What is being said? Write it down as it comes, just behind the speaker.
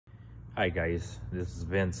Hi guys, this is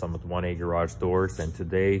Vince. I'm with 1A Garage Doors, and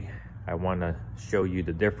today I want to show you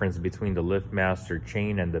the difference between the LiftMaster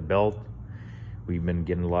chain and the belt. We've been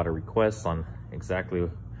getting a lot of requests on exactly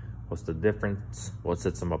what's the difference, what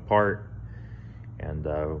sets them apart. And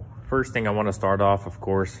first thing I want to start off, of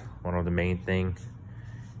course, one of the main thing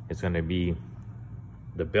is going to be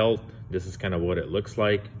the belt. This is kind of what it looks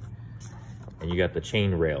like, and you got the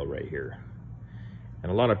chain rail right here.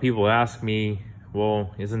 And a lot of people ask me,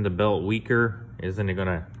 well, isn't the belt weaker? Isn't it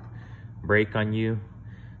gonna break on you?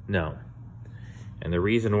 No. And the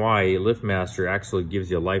reason why, LiftMaster actually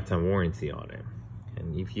gives you a lifetime warranty on it.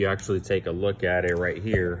 And if you actually take a look at it right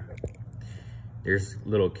here, there's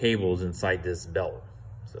little cables inside this belt.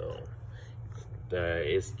 So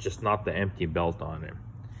it's just not the empty belt on it.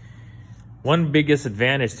 One biggest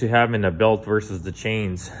advantage to having a belt versus the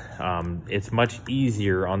chains, it's much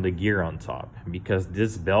easier on the gear on top, because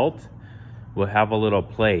this belt will have a little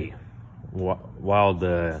play while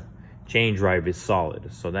the chain drive is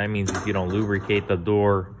solid. So that means if you don't lubricate the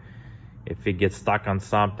door, if it gets stuck on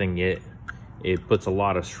something, it puts a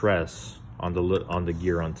lot of stress on the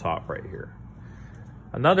gear on top right here.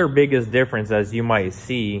 Another biggest difference, as you might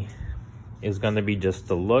see, is going to be just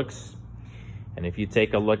the looks. And if you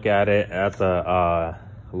take a look at it at the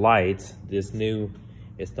lights, this new,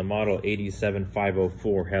 it's the model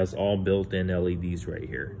 87504, has all built-in LEDs right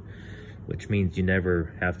here, which means you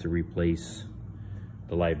never have to replace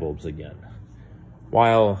the light bulbs again.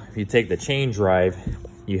 While if you take the chain drive,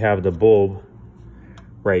 you have the bulb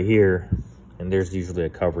right here, and there's usually a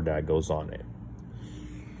cover that goes on it.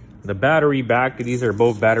 The battery back, these are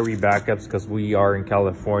both battery backups because we are in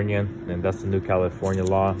California, and that's the new California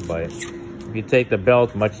law. But if you take the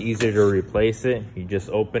belt, much easier to replace it. You just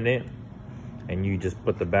open it, and you just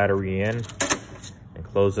put the battery in and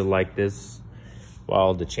close it like this.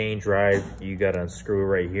 While the chain drive, you got to unscrew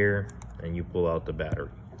right here and you pull out the battery.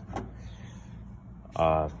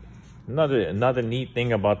 Another neat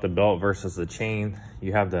thing about the belt versus the chain,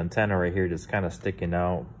 you have the antenna right here that's kind of sticking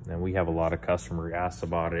out, and we have a lot of customers ask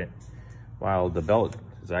about it. While the belt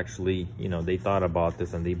is actually, you know, they thought about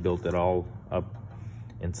this and they built it all up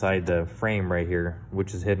inside the frame right here,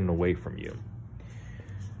 which is hidden away from you.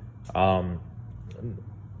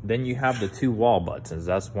 Then you have the two wall buttons.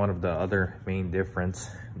 That's one of the other main difference.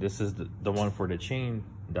 This is the one for the chain.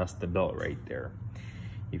 That's the belt right there.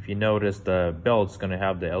 If you notice, the belt's gonna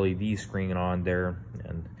have the LED screen on there,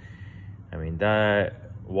 and I mean,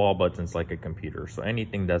 that wall button's like a computer. So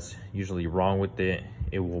anything that's usually wrong with it,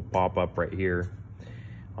 it will pop up right here.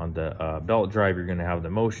 On the belt drive, you're gonna have the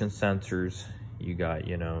motion sensors. You got,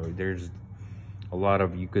 you know, there's a lot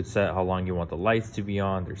of, you could set how long you want the lights to be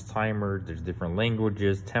on. There's timers, there's different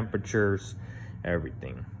languages, temperatures,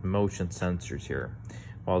 everything. Motion sensors here.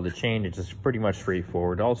 While the chain is just pretty much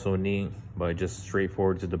straightforward. Also neat, but just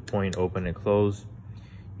straightforward to the point, open and close.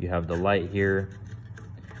 You have the light here.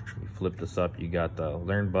 You flip this up, you got the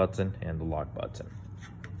learn button and the lock button.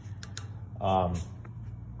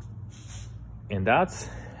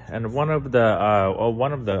 And one of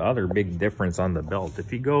the other big difference on the belt,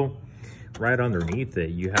 if you go right underneath it,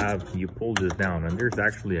 you pull this down, and there's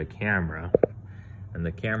actually a camera, and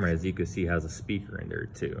the camera, as you can see, has a speaker in there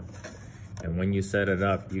too. And when you set it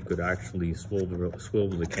up, you could actually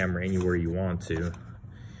swivel the camera anywhere you want to.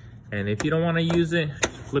 And if you don't want to use it,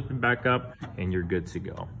 flip it back up and you're good to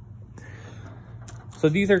go. So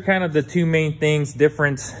these are kind of the two main things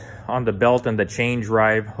difference on the belt and the chain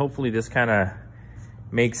drive. Hopefully this kind of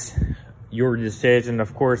makes your decision.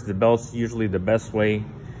 Of course, the belt's usually the best way,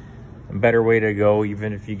 better way to go,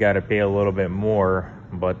 even if you got to pay a little bit more.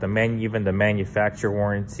 But even the manufacturer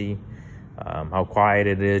warranty, how quiet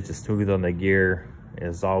it is, just smooth on the gear,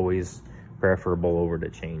 is always preferable over the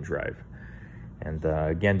chain drive. And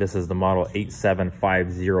again, this is the model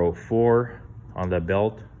 87504 on the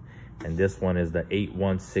belt, and this one is the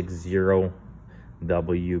 8160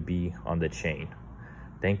 WB on the chain.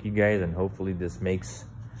 Thank you guys, and hopefully this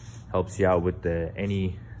helps you out with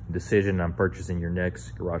any decision on purchasing your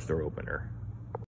next garage door opener.